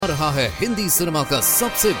रहा है हिंदी सिनेमा का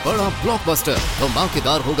सबसे बड़ा ब्लॉकबस्टर।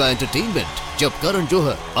 धमाकेदार होगा एंटरटेनमेंट जब करण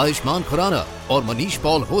जौहर, आयुष्मान खुराना और मनीष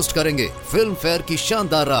पॉल होस्ट करेंगे फिल्म फेयर की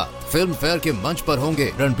शानदार रात। फिल्म फेयर के मंच पर होंगे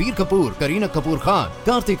रणबीर कपूर, करीना कपूर खान,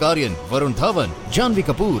 कार्तिक आर्यन, वरुण धवन, जानवी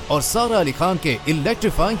कपूर और सारा अली खान के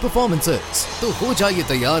इलेक्ट्रीफाइंग परफॉर्मेंसेस। तो हो जाइए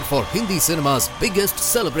तैयार for Hindi cinema's biggest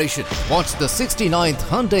celebration. Watch the 69th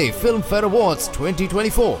Hyundai Film Fair Awards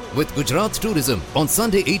 2024 with Gujarat Tourism on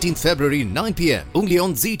Sunday 18th February 9 p.m. only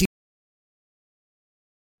on ZT.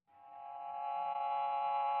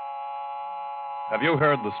 Have you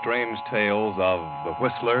heard the strange tales of the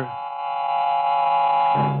Whistler?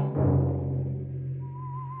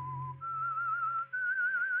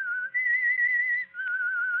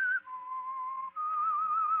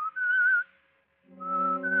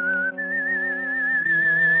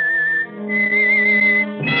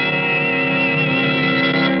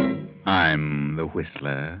 I'm the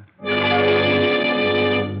Whistler.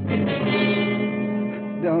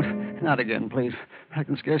 Don't. Not again, please. I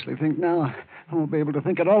can scarcely think now. I won't be able to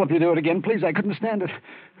think at all if you do it again. Please, I couldn't stand it.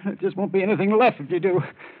 There just won't be anything left if you do.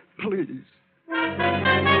 Please.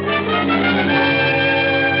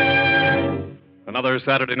 Another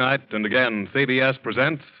Saturday night, and again, CBS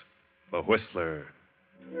presents The Whistler.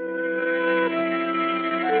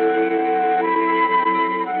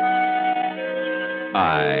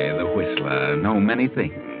 I, the Whistler, know many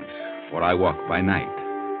things, for I walk by night.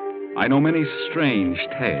 I know many strange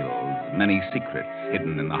tales, many secrets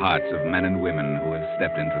hidden in the hearts of men and women who have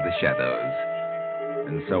stepped into the shadows.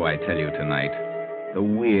 And so I tell you tonight the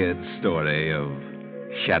weird story of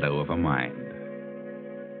Shadow of a Mind.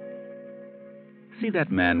 See that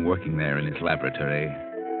man working there in his laboratory?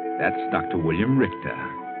 That's Dr. William Richter.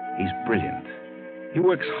 He's brilliant. He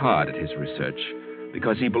works hard at his research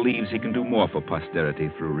because he believes he can do more for posterity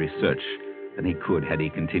through research than he could had he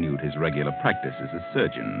continued his regular practice as a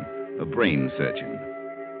surgeon, a brain surgeon.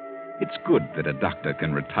 It's good that a doctor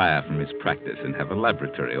can retire from his practice and have a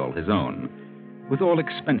laboratory all his own, with all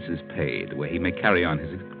expenses paid, where he may carry on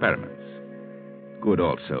his experiments. Good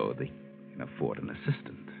also that he can afford an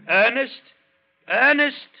assistant. Ernest?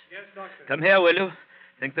 Ernest? Yes, Doctor. Come here, will you?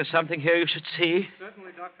 Think there's something here you should see?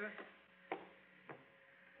 Certainly, Doctor.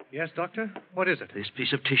 Yes, Doctor? What is it? This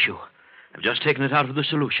piece of tissue. I've just taken it out of the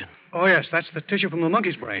solution. Oh, yes, that's the tissue from the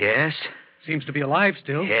monkey's brain. Yes? Seems to be alive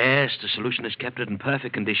still. Yes, the solution has kept it in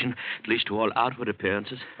perfect condition, at least to all outward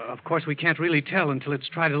appearances. Of course, we can't really tell until it's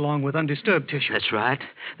tried along with undisturbed tissue. That's right.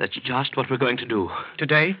 That's just what we're going to do.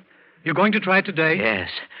 Today? You're going to try it today? Yes.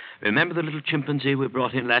 Remember the little chimpanzee we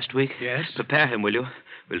brought in last week? Yes. Prepare him, will you?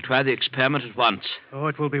 We'll try the experiment at once. Oh,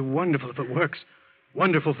 it will be wonderful if it works.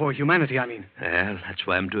 Wonderful for humanity, I mean. Well, that's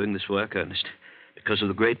why I'm doing this work, Ernest. Because of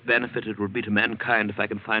the great benefit it will be to mankind if I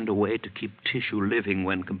can find a way to keep tissue living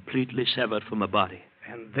when completely severed from a body.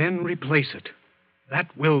 And then replace it.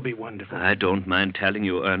 That will be wonderful. I don't mind telling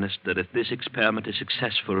you, Ernest, that if this experiment is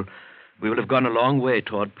successful, we will have gone a long way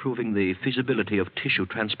toward proving the feasibility of tissue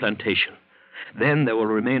transplantation. Then there will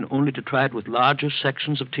remain only to try it with larger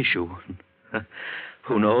sections of tissue.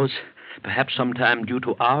 Who knows? Perhaps sometime, due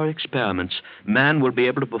to our experiments, man will be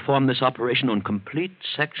able to perform this operation on complete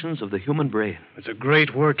sections of the human brain. It's a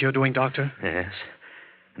great work you're doing, Doctor. Yes.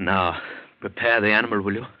 Now, prepare the animal,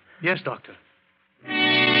 will you? Yes, Doctor.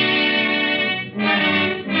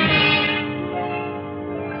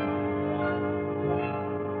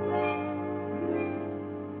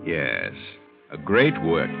 Yes, a great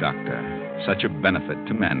work, Doctor. Such a benefit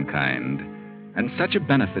to mankind. And such a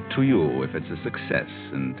benefit to you if it's a success,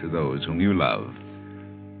 and to those whom you love.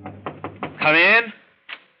 Come in.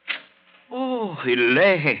 Oh,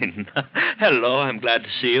 Elaine. Hello, I'm glad to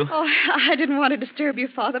see you. Oh, I didn't want to disturb you,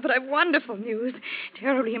 Father, but I've wonderful news.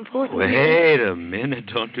 Terribly important news. Wait a minute.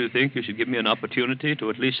 Don't you think you should give me an opportunity to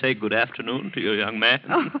at least say good afternoon to your young man?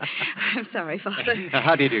 Oh, I'm sorry, Father.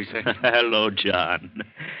 How do you do, sir? Hello, John.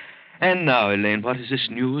 And now, Elaine, what is this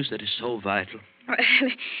news that is so vital? Well,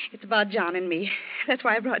 it's about John and me. That's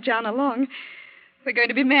why I brought John along. We're going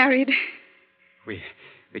to be married. We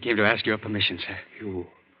came to ask your permission, sir. You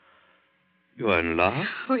are in love?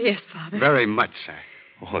 Oh, yes, Father. Very much, sir.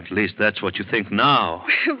 Oh, at least that's what you think now.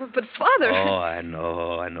 But, Father... Oh, I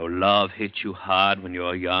know. Love hits you hard when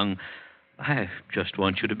you're young. I just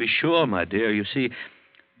want you to be sure, my dear. You see,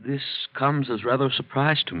 this comes as rather a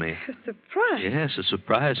surprise to me. A surprise? Yes, a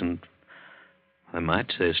surprise, and I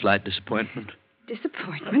might say a slight disappointment.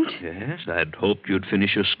 Disappointment? Yes, I'd hoped you'd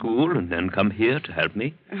finish your school and then come here to help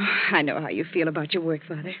me. Oh, I know how you feel about your work,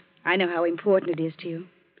 Father. I know how important it is to you.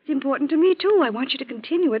 It's important to me, too. I want you to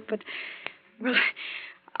continue it, but, well,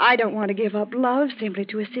 I don't want to give up love simply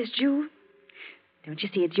to assist you. Don't you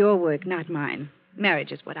see, it's your work, not mine.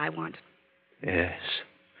 Marriage is what I want. Yes.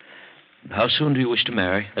 How soon do you wish to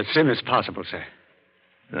marry? As soon as possible, sir.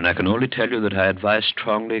 Then I can only tell you that I advise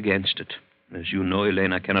strongly against it. As you know,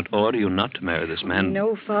 Elaine, I cannot order you not to marry this man.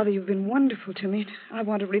 No, Father, you've been wonderful to me. I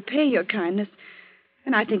want to repay your kindness.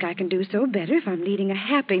 And I think I can do so better if I'm leading a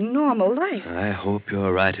happy, normal life. I hope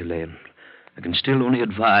you're right, Elaine. I can still only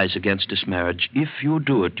advise against this marriage. If you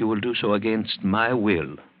do it, you will do so against my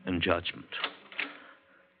will and judgment.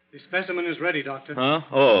 The specimen is ready, Doctor. Huh?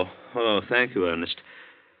 Oh, thank you, Ernest.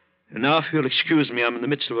 And now, if you'll excuse me, I'm in the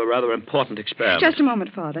midst of a rather important experiment. Just a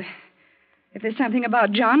moment, Father. If there's something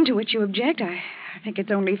about John to which you object, I think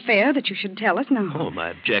it's only fair that you should tell us now. Oh, my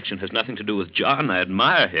objection has nothing to do with John. I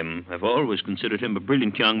admire him. I've always considered him a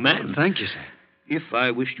brilliant young man. Thank you, sir. If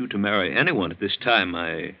I wished you to marry anyone at this time,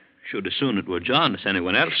 I should as soon it were John as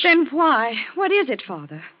anyone else. Then why? What is it,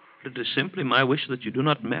 Father? It is simply my wish that you do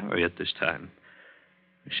not marry at this time.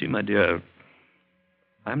 You see, my dear,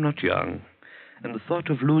 I'm not young, and the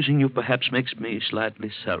thought of losing you perhaps makes me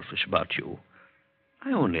slightly selfish about you.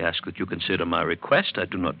 I only ask that you consider my request. I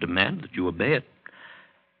do not demand that you obey it.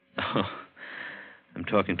 Oh, I'm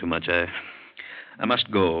talking too much. I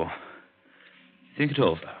must go. Think it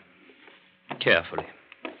over. Carefully.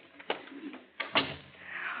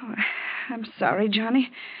 Oh, I'm sorry,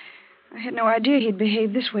 Johnny. I had no idea he'd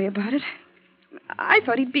behave this way about it. I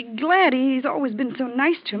thought he'd be glad. He's always been so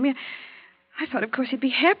nice to me. I thought, of course, he'd be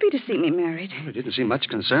happy to see me married. Well, he didn't seem much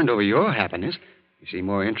concerned over your happiness. He seemed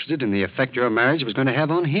more interested in the effect your marriage was going to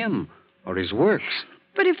have on him or his works.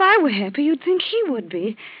 But if I were happy, you'd think he would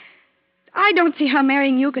be. I don't see how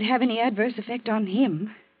marrying you could have any adverse effect on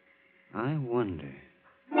him. I wonder.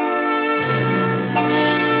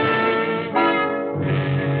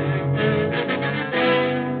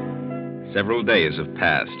 Several days have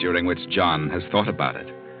passed during which John has thought about it,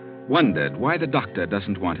 wondered why the doctor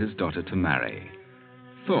doesn't want his daughter to marry,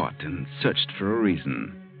 thought and searched for a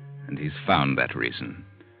reason, and he's found that reason.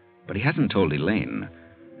 But he hasn't told Elaine,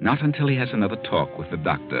 not until he has another talk with the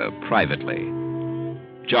doctor privately.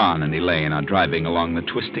 John and Elaine are driving along the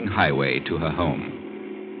twisting highway to her home.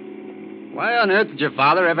 Why on earth did your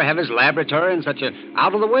father ever have his laboratory in such an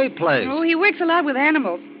out-of-the-way place? Oh, he works a lot with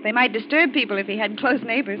animals. They might disturb people if he had close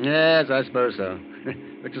neighbors. Yes, I suppose so.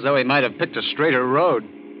 Looks as though he might have picked a straighter road.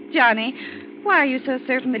 Johnny, why are you so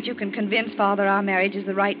certain that you can convince Father our marriage is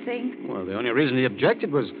the right thing? Well, the only reason he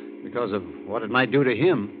objected was because of what it might do to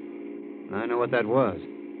him. I know what that was.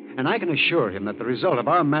 And I can assure him that the result of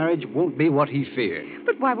our marriage won't be what he feared.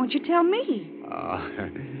 But why won't you tell me? Oh,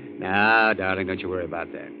 now, darling, don't you worry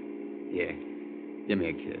about that. Here, give me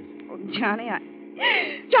a kiss. Oh, Johnny,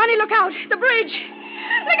 Johnny, look out! The bridge!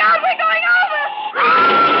 Look out! We're going over!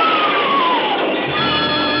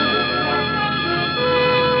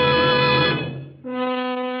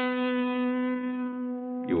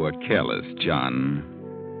 You were careless, John.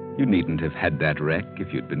 You needn't have had that wreck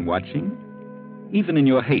if you'd been watching. Even in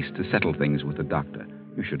your haste to settle things with the doctor,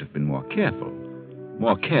 you should have been more careful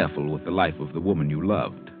with the life of the woman you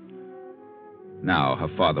loved. Now her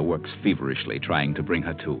father works feverishly trying to bring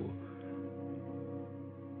her to.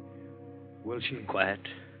 Will she? Quiet.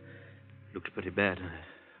 Looks pretty bad.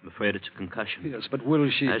 I'm afraid it's a concussion. Yes, but will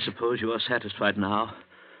she? I suppose you are satisfied now.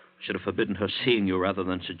 Should have forbidden her seeing you rather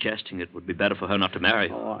than suggesting it would be better for her not to marry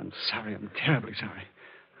you. Oh, I'm sorry. I'm terribly sorry.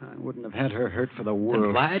 I wouldn't have had her hurt for the world.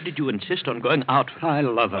 Then why did you insist on going out with her? I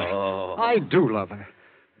love her. Oh. I do love her.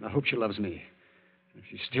 And I hope she loves me. If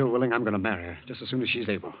she's still willing, I'm going to marry her just as soon as she's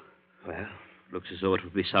able. Well, looks as though it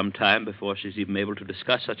would be some time before she's even able to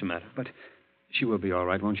discuss such a matter. But she will be all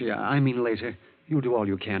right, won't she? I mean later. You'll do all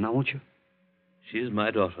you can now, won't you? She is my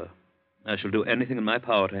daughter. I shall do anything in my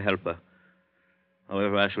power to help her.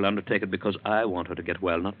 However, I shall undertake it because I want her to get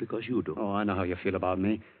well, not because you do. Oh, I know how you feel about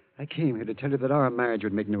me. I came here to tell you that our marriage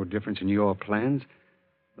would make no difference in your plans.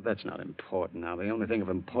 But that's not important now. The only thing of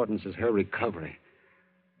importance is her recovery.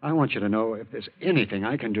 I want you to know if there's anything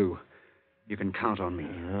I can do, you can count on me.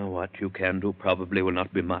 What you can do probably will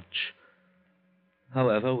not be much.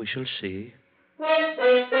 However, we shall see.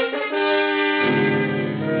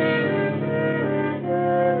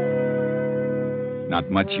 Not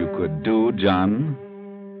much you could do, John.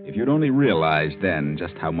 If you'd only realized then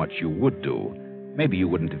just how much you would do, maybe you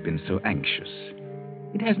wouldn't have been so anxious.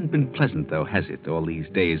 It hasn't been pleasant, though, has it, all these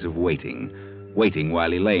days of waiting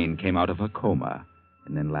while Elaine came out of her coma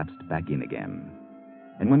and then lapsed back in again.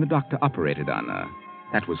 And when the doctor operated on her,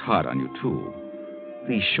 that was hard on you, too.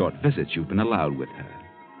 These short visits you've been allowed with her.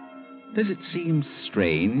 Does it seem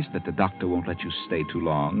strange that the doctor won't let you stay too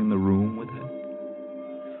long in the room with her?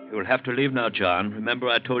 You'll have to leave now, John. Remember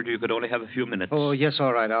I told you could only have a few minutes. Oh, yes,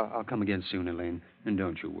 all right. I'll come again soon, Elaine. And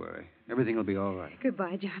don't you worry. Everything will be all right.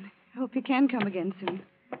 Goodbye, John. I hope you can come again soon.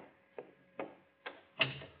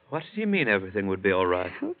 What does he mean everything would be all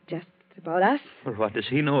right? Oh, just about us. Well, what does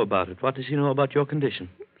he know about it? What does he know about your condition?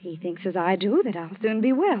 He thinks as I do that I'll soon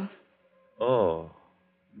be well. Oh,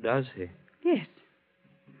 does he? Yes.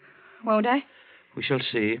 Won't I? We shall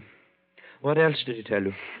see. What else did he tell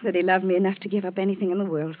you? That he loved me enough to give up anything in the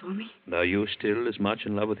world for me. And are you still as much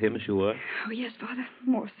in love with him as you were? Oh, yes, Father.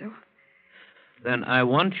 More so. Then I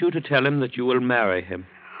want you to tell him that you will marry him.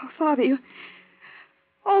 Oh, Father, you...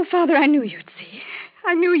 Oh, Father, I knew you'd see.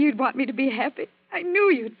 I knew you'd want me to be happy. I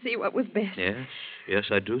knew you'd see what was best. Yes,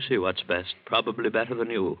 I do see what's best. Probably better than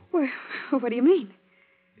you. Well, what do you mean?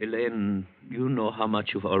 Elaine, you know how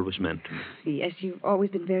much you've always meant to me. Yes, you've always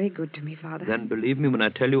been very good to me, Father. Then believe me when I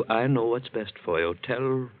tell you I know what's best for you.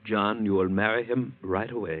 Tell John you will marry him right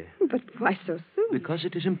away. But why so soon? Because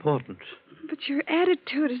it is important. But your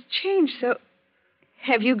attitude has changed so...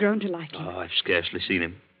 Have you grown to like him? Oh, I've scarcely seen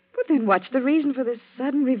him. But then what's the reason for this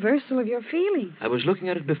sudden reversal of your feelings? I was looking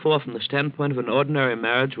at it before from the standpoint of an ordinary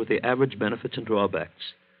marriage with the average benefits and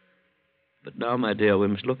drawbacks. But now, my dear, we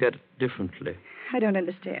must look at it differently. I don't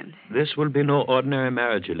understand. This will be no ordinary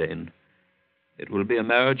marriage, Elaine. It will be a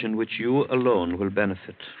marriage in which you alone will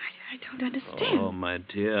benefit. I don't understand. Oh, my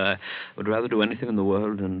dear, I would rather do anything in the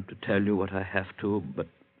world than to tell you what I have to, but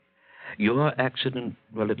your accident,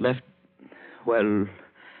 well, it left... Well,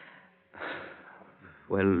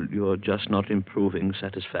 you're just not improving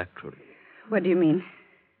satisfactorily. What do you mean?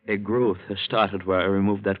 A growth has started where I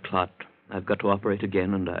removed that clot. I've got to operate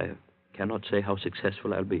again, and I cannot say how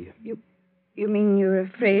successful I'll be. You mean you're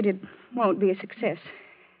afraid it won't be a success?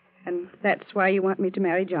 And that's why you want me to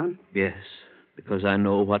marry John? Yes, because I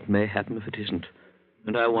know what may happen if it isn't.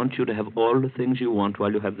 And I want you to have all the things you want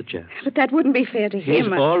while you have the chance. But that wouldn't be fair to him.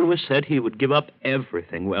 He's always said he would give up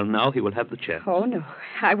everything. Well, now he will have the chance. Oh, no.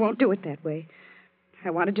 I won't do it that way. I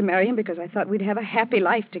wanted to marry him because I thought we'd have a happy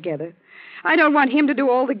life together. I don't want him to do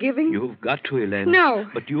all the giving. You've got to, Elaine. No.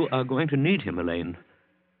 But you are going to need him, Elaine.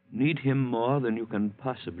 Need him more than you can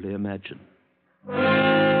possibly imagine. And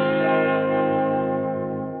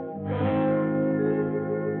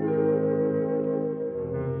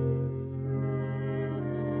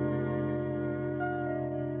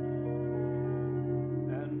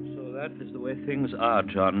so that is the way things are,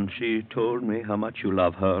 John. She told me how much you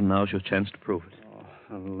love her, and now's your chance to prove it.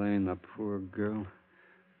 Oh, Elaine, the poor girl.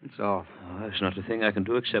 It's awful. Oh, there's not a thing I can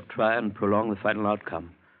do except try and prolong the final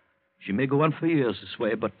outcome. She may go on for years this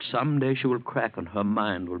way, but someday she will crack and her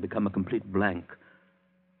mind will become a complete blank.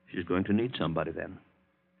 She's going to need somebody then.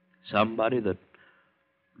 Somebody that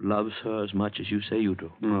loves her as much as you say you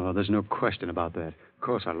do. Oh, there's no question about that. Of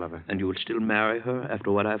course I love her. And you will still marry her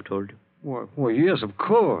after what I've told you? Well, yes, of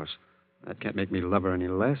course. That can't make me love her any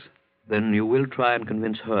less. Then you will try and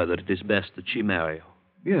convince her that it is best that she marry you.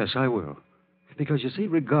 Yes, I will. Because, you see,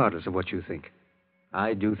 regardless of what you think,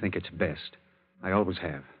 I do think it's best. I always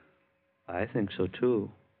have. I think so,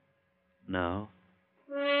 too. Now.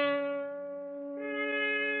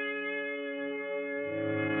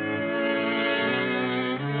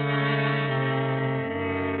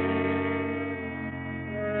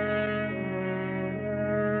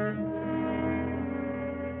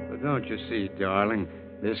 But don't you see, darling,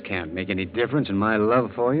 this can't make any difference in my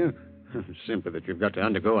love for you. Simply that you've got to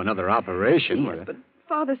undergo another operation. Yes, but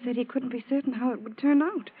Father said he couldn't be certain how it would turn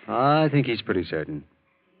out. I think he's pretty certain.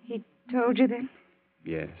 He told you then?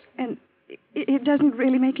 Yes. And it doesn't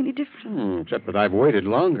really make any difference? Except that I've waited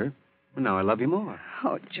longer. And now I love you more.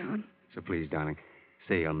 Oh, John. So please, darling,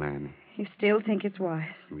 say you'll marry me. You still think it's wise?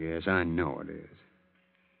 Yes, I know it is.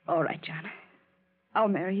 All right, John. I'll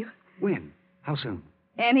marry you. When? How soon?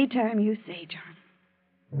 Any time you say, John.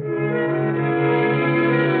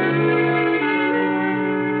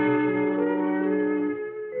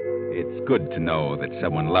 It's good to know that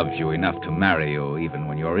someone loves you enough to marry you even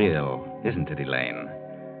when you're ill, isn't it, Elaine?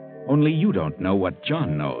 Only you don't know what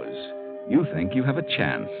John knows. You think you have a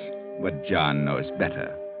chance, but John knows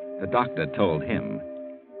better. The doctor told him.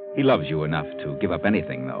 He loves you enough to give up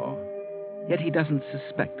anything, though. Yet he doesn't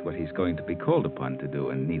suspect what he's going to be called upon to do,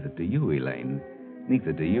 and neither do you, Elaine.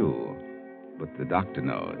 Neither do you. But the doctor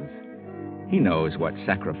knows. He knows what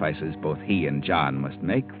sacrifices both he and John must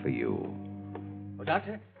make for you. Oh,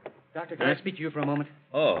 Doctor? Doctor, can I speak to you for a moment?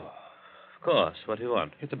 Oh, of course. What do you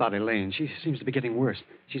want? It's about Elaine. She seems to be getting worse.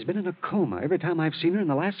 She's been in a coma every time I've seen her in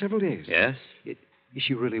the last several days. Yes? Is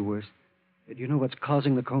she really worse? Do you know what's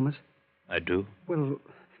causing the comas? I do. Well,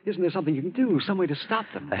 isn't there something you can do, some way to stop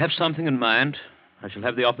them? I have something in mind. I shall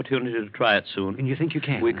have the opportunity to try it soon. And you think you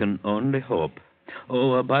can? We can only hope.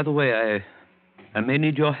 Oh, by the way, I may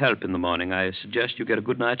need your help in the morning. I suggest you get a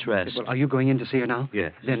good night's rest. Well, are you going in to see her now?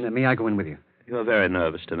 Yes. Then may I go in with you? You're very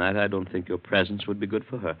nervous tonight. I don't think your presence would be good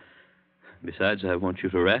for her. Besides, I want you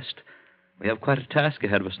to rest. We have quite a task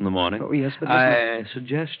ahead of us in the morning. Oh, yes, but... I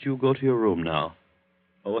suggest you go to your room now.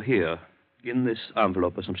 Or here. In this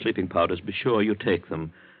envelope are some sleeping powders. Be sure you take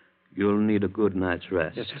them. You'll need a good night's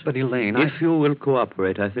rest. Yes, but Elaine, If you will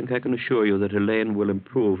cooperate, I think I can assure you that Elaine will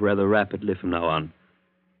improve rather rapidly from now on.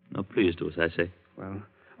 Now, please do as I say. Well,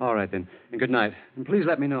 all right, then. And good night. And please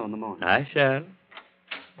let me know in the morning. I shall.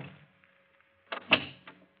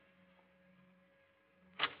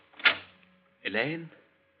 Elaine?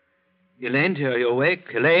 Elaine, dear, are you awake?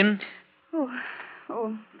 Elaine?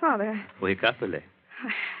 Oh, Father, Wake up, Elaine.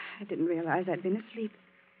 I didn't realize I'd been asleep.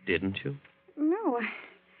 Didn't you? No, I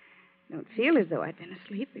don't feel as though I'd been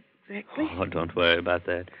asleep exactly. Oh, don't worry about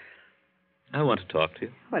that. I want to talk to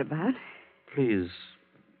you. What about? Please,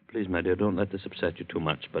 my dear, don't let this upset you too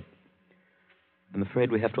much, but I'm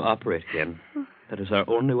afraid we have to operate again. That is our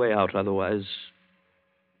only way out, otherwise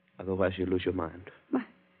you lose your mind.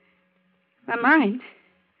 My mind?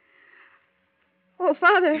 Oh,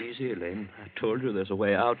 Father. Easy, Elaine. I told you there's a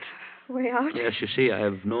way out. Way out? Yes, you see,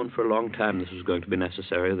 I've known for a long time this was going to be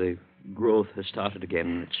necessary. The growth has started again,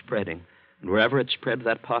 and it's spreading. And wherever it's spread,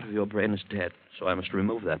 that part of your brain is dead. So I must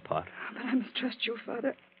remove that part. But I must trust you,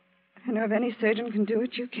 Father. I know if any surgeon can do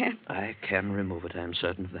it, you can. I can remove it, I'm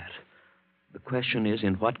certain of that. The question is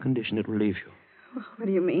in what condition it will leave you. What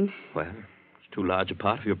do you mean? Well, it's too large a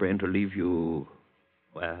part of your brain to leave you,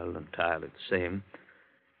 well, entirely the same.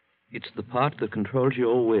 It's the part that controls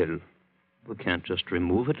your will. We can't just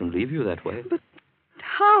remove it and leave you that way. But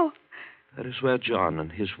how? That is where John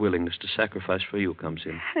and his willingness to sacrifice for you comes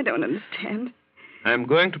in. I don't understand. I'm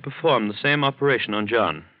going to perform the same operation on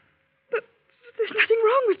John. But there's nothing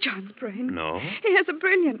wrong with John's brain. No? He has a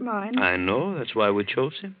brilliant mind. I know. That's why we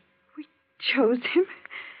chose him. We chose him?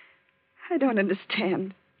 I don't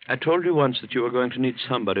understand. I told you once that you were going to need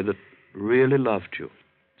somebody that really loved you.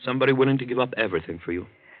 Somebody willing to give up everything for you.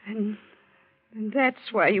 And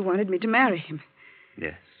that's why you wanted me to marry him.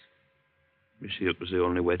 Yes. You see, it was the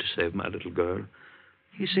only way to save my little girl.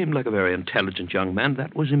 He seemed like a very intelligent young man.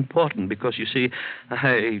 That was important because, you see,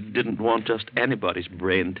 I didn't want just anybody's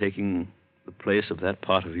brain taking the place of that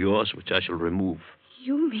part of yours which I shall remove.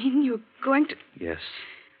 You mean you're going to... Yes.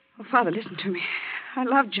 Oh, Father, listen to me. I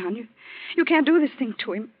love John. You can't do this thing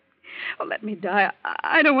to him. Oh, let me die.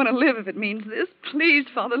 I don't want to live if it means this. Please,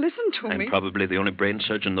 Father, listen to me. I'm probably the only brain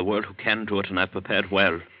surgeon in the world who can do it, and I've prepared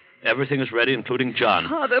well. Everything is ready, including John.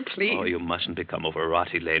 Father, please. Oh, you mustn't become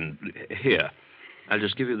overwrought, Elaine. Here, I'll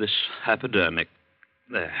just give you this hypodermic.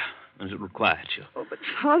 There, and it will quiet you. Oh, but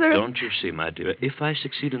Father... Don't you see, my dear, if I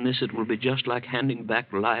succeed in this, it will be just like handing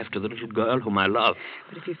back life to the little girl whom I love.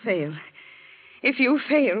 But if you fail... If you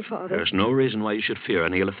fail, Father... There's no reason why you should fear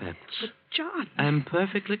any ill effects. But John... I'm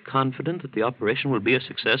perfectly confident that the operation will be a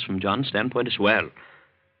success from John's standpoint as well.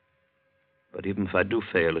 But even if I do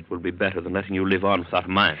fail, it will be better than letting you live on without a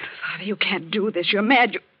mind. Father, you can't do this. You're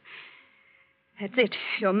mad. That's it.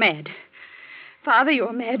 You're mad. Father,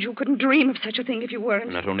 you're mad. You couldn't dream of such a thing if you weren't.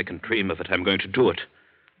 I not only can dream of it, I'm going to do it.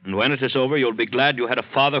 And when it is over, you'll be glad you had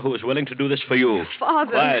a father who was willing to do this for you.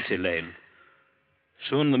 Father... Quiet, Elaine.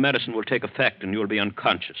 Soon the medicine will take effect and you'll be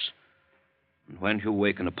unconscious. And when you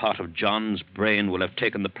waken, a part of John's brain will have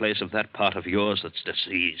taken the place of that part of yours that's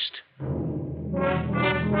diseased.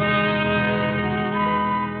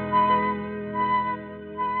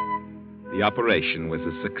 The operation was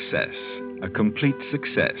a success, a complete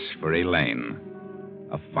success for Elaine.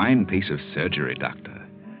 A fine piece of surgery, Doctor.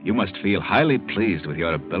 You must feel highly pleased with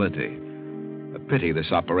your ability. A pity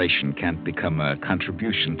this operation can't become a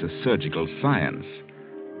contribution to surgical science.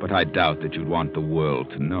 But I doubt that you'd want the world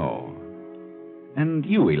to know. And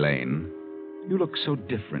you, Elaine, you look so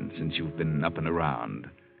different since you've been up and around.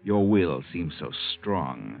 Your will seems so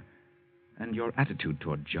strong. And your attitude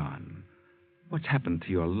toward John. What's happened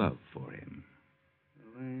to your love for him?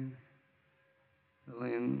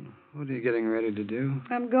 Elaine, what are you getting ready to do?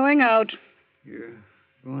 I'm going out. You're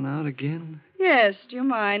going out again? Yes, do you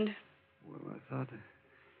mind? Well, I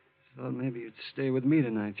thought maybe you'd stay with me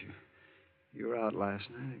tonight. You were out last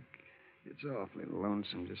night. It's awfully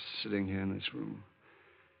lonesome just sitting here in this room.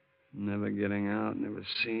 Never getting out, never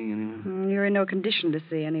seeing anyone. You're in no condition to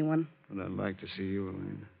see anyone. But I'd like to see you,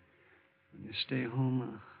 Elaine. When you stay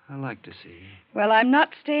home, I like to see you. Well, I'm not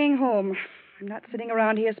staying home. I'm not sitting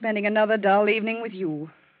around here spending another dull evening with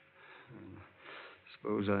you.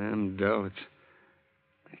 Suppose I am dull.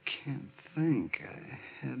 I can't think.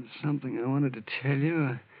 I had something I wanted to tell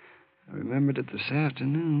you. I remembered it this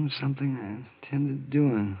afternoon, something I intended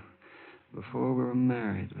doing. Before we were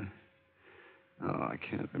married. Oh, I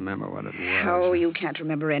can't remember what it was. Oh, you can't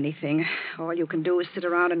remember anything. All you can do is sit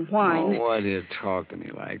around and whine. Oh, why do you talk to me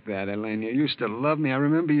like that, Elaine? You used to love me. I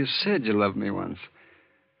remember you said you loved me once.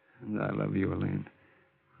 And I love you, Elaine.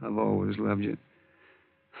 I've always loved you.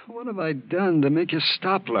 What have I done to make you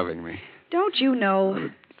stop loving me? Don't you know? Well,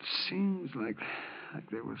 it seems like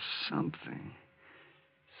there was something.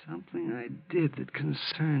 Something I did that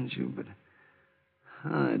concerned you, but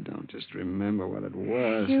I don't just remember what it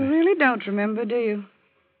was. You really don't remember, do you?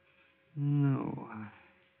 No.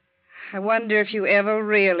 I wonder if you ever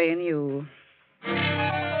really knew.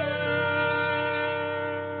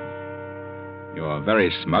 You're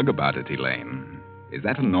very smug about it, Elaine. Is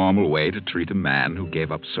that a normal way to treat a man who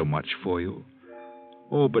gave up so much for you?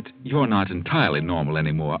 Oh, but you're not entirely normal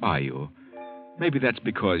anymore, are you? Maybe that's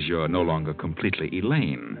because you're no longer completely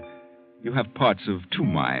Elaine. You have parts of two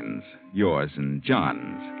minds, yours and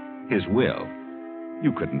John's, his will.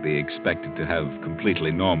 You couldn't be expected to have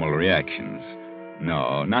completely normal reactions.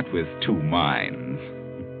 No, not with two minds.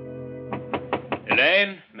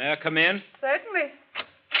 Elaine, may I come in? Certainly.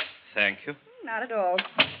 Thank you. Not at all.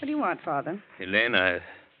 What do you want, Father? Elaine, I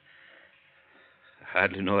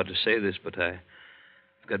hardly know how to say this, but I've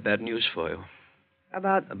got bad news for you.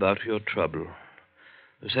 About your trouble.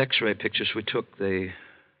 Those X-ray pictures we took, they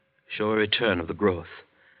show a return of the growth.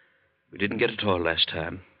 We didn't get it all last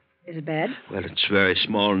time. Is it bad? Well, it's very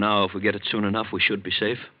small now. If we get it soon enough, we should be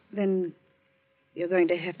safe. Then you're going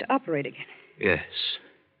to have to operate again. Yes,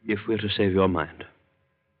 if we're to save your mind.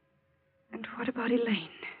 And what about Elaine?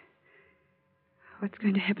 What's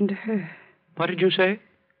going to happen to her? What did you say?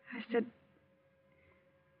 I said...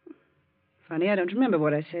 Funny, I don't remember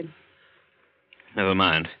what I said. Never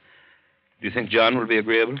mind. Do you think John will be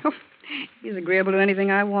agreeable? Oh, he's agreeable to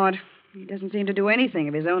anything I want. He doesn't seem to do anything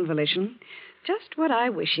of his own volition. Just what I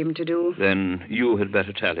wish him to do. Then you had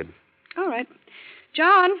better tell him. All right.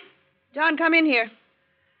 John! John, come in here.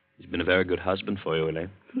 He's been a very good husband for you,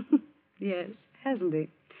 Elaine. Yes, hasn't he?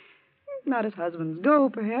 Not as husbands go,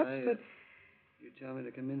 perhaps, but... You tell me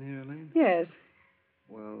to come in here, Elaine? Yes.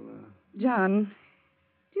 Well, John,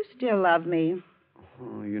 do you still love me?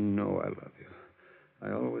 Oh, you know I love you.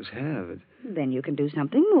 I always have. Then you can do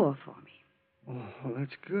something more for me. Oh, well,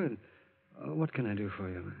 that's good. What can I do for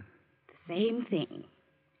you, Elaine? The same thing.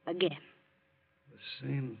 Again. The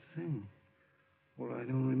same thing? Well, I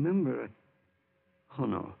don't remember. Oh,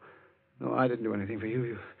 no. No, I didn't do anything for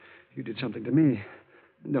you. You did something to me.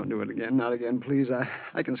 Don't do it again. Not again, please.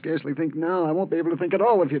 I can scarcely think now. I won't be able to think at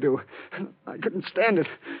all if you do. I couldn't stand it.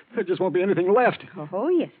 There just won't be anything left. Oh,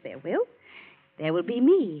 yes, there will. There will be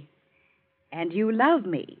me. And you love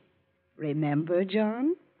me. Remember,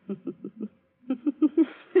 John?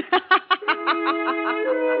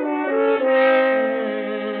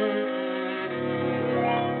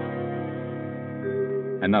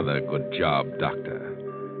 Another good job,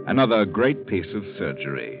 Doctor. Another great piece of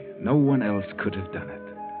surgery. No one else could have done it.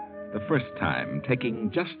 The first time,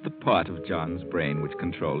 taking just the part of John's brain which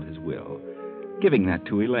controlled his will, giving that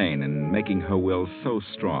to Elaine and making her will so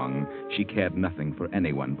strong she cared nothing for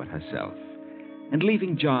anyone but herself, and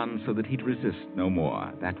leaving John so that he'd resist no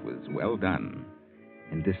more. That was well done.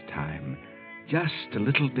 And this time, just a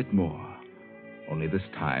little bit more. Only this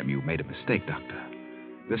time you made a mistake, Doctor.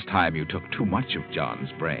 This time you took too much of John's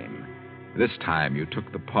brain. This time you took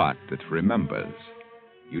the part that remembers.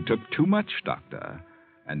 You took too much, Doctor,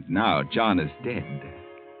 and now John is dead.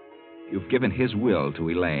 You've given his will to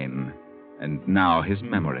Elaine, and now his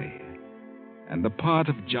memory. And the part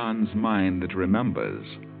of John's mind that remembers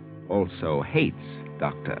also hates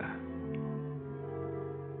Doctor.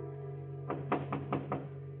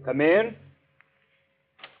 Come in.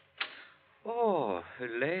 Oh,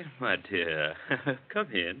 Elaine, my dear.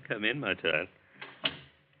 Come in, my child.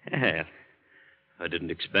 Well, I didn't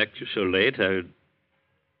expect you so late.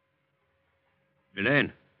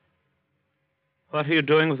 Elaine, what are you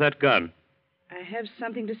doing with that gun? I have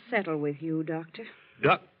something to settle with you, Doctor.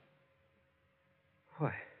 Why,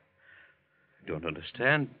 I don't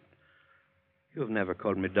understand. You have never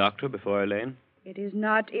called me doctor before, Elaine. It is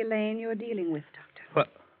not Elaine you're dealing with, Doctor.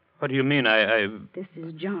 What do you mean? This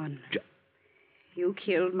is John. You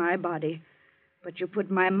killed my body, but you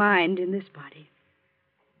put my mind in this body.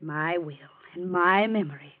 My will and my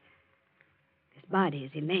memory. This body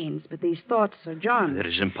is Elaine's, but these thoughts are John's. That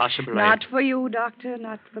is impossible. Not for you, Doctor,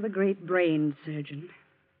 not for the great brain surgeon.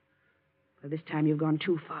 For this time you've gone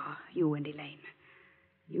too far, you and Elaine.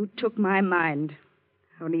 You took my mind,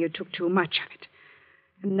 only you took too much of it.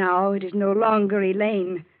 And now it is no longer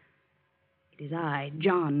Elaine. It is I,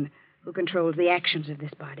 John, who controls the actions of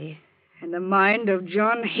this body And the mind of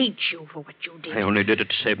John hates you for what you did. I only did it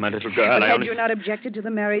to save my little girl. But had you not objected to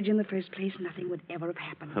the marriage in the first place, nothing would ever have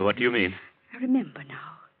happened. What do you mean? I remember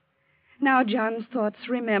now. Now John's thoughts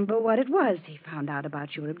remember what it was he found out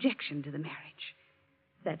about your objection to the marriage.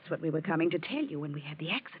 That's what we were coming to tell you when we had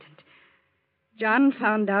the accident. John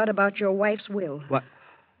found out about your wife's will. What?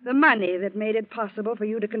 The money that made it possible for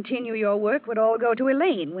you to continue your work would all go to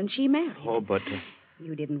Elaine when she married. Oh, but...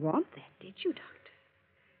 You didn't want that, did you, Doctor?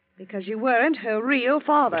 Because you weren't her real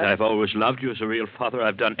father. But I've always loved you as a real father.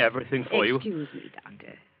 I've done everything for you. Excuse me,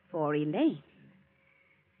 Doctor. For Elaine.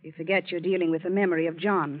 You forget you're dealing with the memory of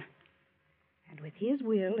John. And with his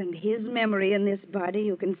will and his memory in this body,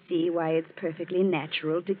 you can see why it's perfectly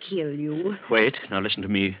natural to kill you. Wait. Now listen to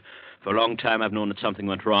me. For a long time, I've known that something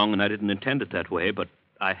went wrong, and I didn't intend it that way, but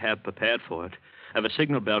I have prepared for it. I have a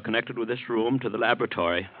signal bell connected with this room to the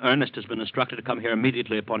laboratory. Ernest has been instructed to come here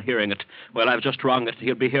immediately upon hearing it. Well, I've just rung it.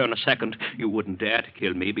 He'll be here in a second. You wouldn't dare to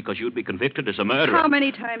kill me because you'd be convicted as a murderer. How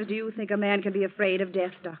many times do you think a man can be afraid of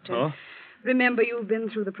death, Doctor? Oh? Remember, you've been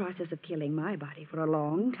through the process of killing my body for a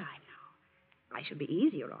long time now. I shall be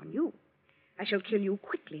easier on you. I shall kill you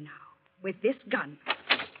quickly now with this gun.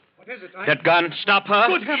 What is it? That gun, stop her.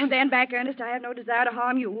 Good heavens. Stand back, Ernest. I have no desire to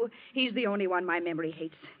harm you. He's the only one my memory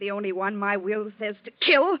hates. The only one my will says to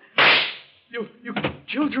kill. You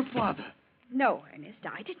killed your father. No, Ernest,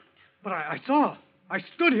 I didn't. But I saw. I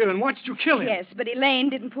stood here and watched you kill him. Yes, but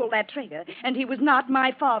Elaine didn't pull that trigger, and he was not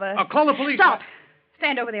my father. I'll call the police. Stop.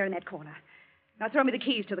 Stand over there in that corner. Now throw me the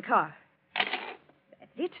keys to the car.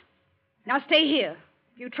 That's it. Now stay here.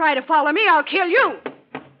 If you try to follow me, I'll kill you.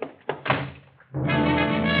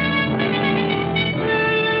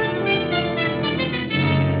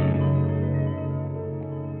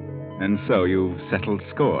 And so you've settled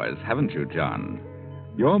scores, haven't you, John?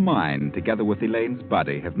 Your mind, together with Elaine's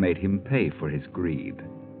body, have made him pay for his greed.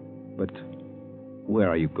 But where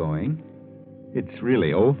are you going? It's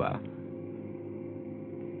really over.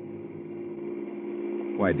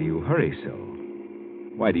 Why do you hurry so?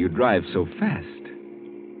 Why do you drive so fast?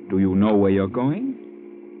 Do you know where you're going?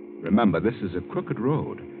 Remember, this is a crooked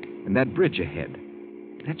road, and that bridge ahead,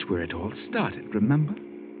 that's where it all started, remember?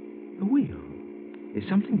 The wheel. Is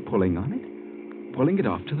something pulling on it? Pulling it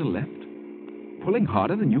off to the left? Pulling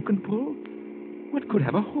harder than you can pull? What could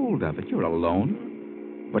have a hold of it? You're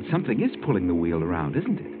alone. But something is pulling the wheel around,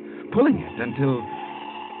 isn't it? Pulling it until...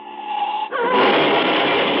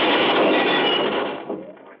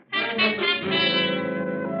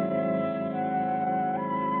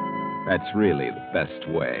 That's really the best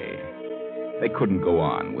way. They couldn't go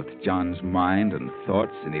on with John's mind and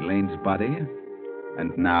thoughts in Elaine's body,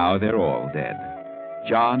 and now they're all dead.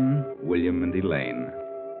 John, William, and Elaine.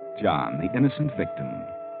 John, the innocent victim.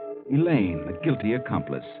 Elaine, the guilty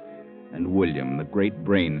accomplice. And William, the great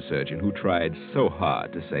brain surgeon who tried so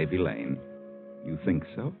hard to save Elaine. You think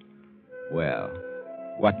so? Well,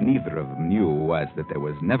 what neither of them knew was that there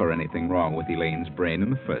was never anything wrong with Elaine's brain in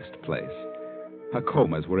the first place. Her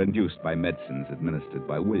comas were induced by medicines administered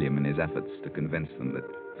by William in his efforts to convince them that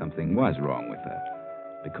something was wrong with her.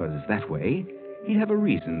 Because that way, he'd have a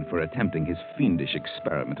reason for attempting his fiendish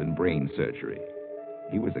experiment in brain surgery.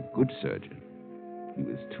 He was a good surgeon. He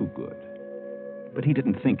was too good. But he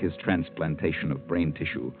didn't think his transplantation of brain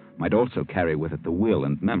tissue might also carry with it the will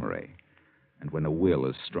and memory. And when a will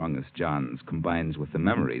as strong as John's combines with the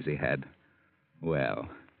memories he had, well,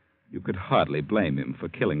 you could hardly blame him for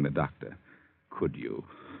killing the doctor, could you?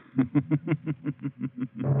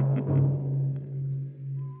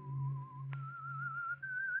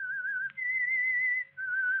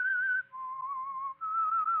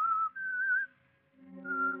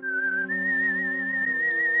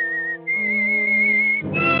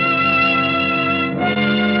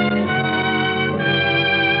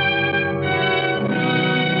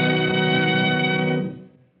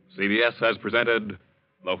 CBS has presented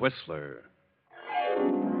The Whistler.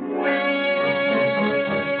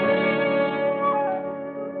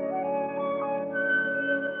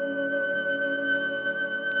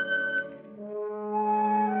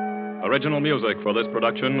 Original music for this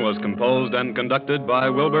production was composed and conducted by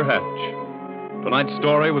Wilbur Hatch. Tonight's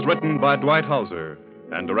story was written by Dwight Hauser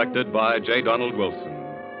and directed by J. Donald Wilson.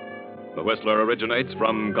 The Whistler originates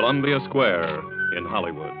from Columbia Square in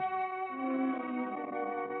Hollywood.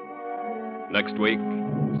 Next week,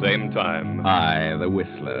 same time. I, the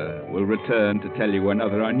Whistler, will return to tell you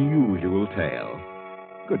another unusual tale.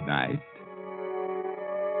 Good night.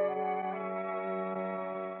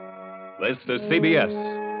 This is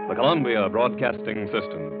CBS, the Columbia Broadcasting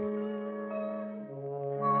System.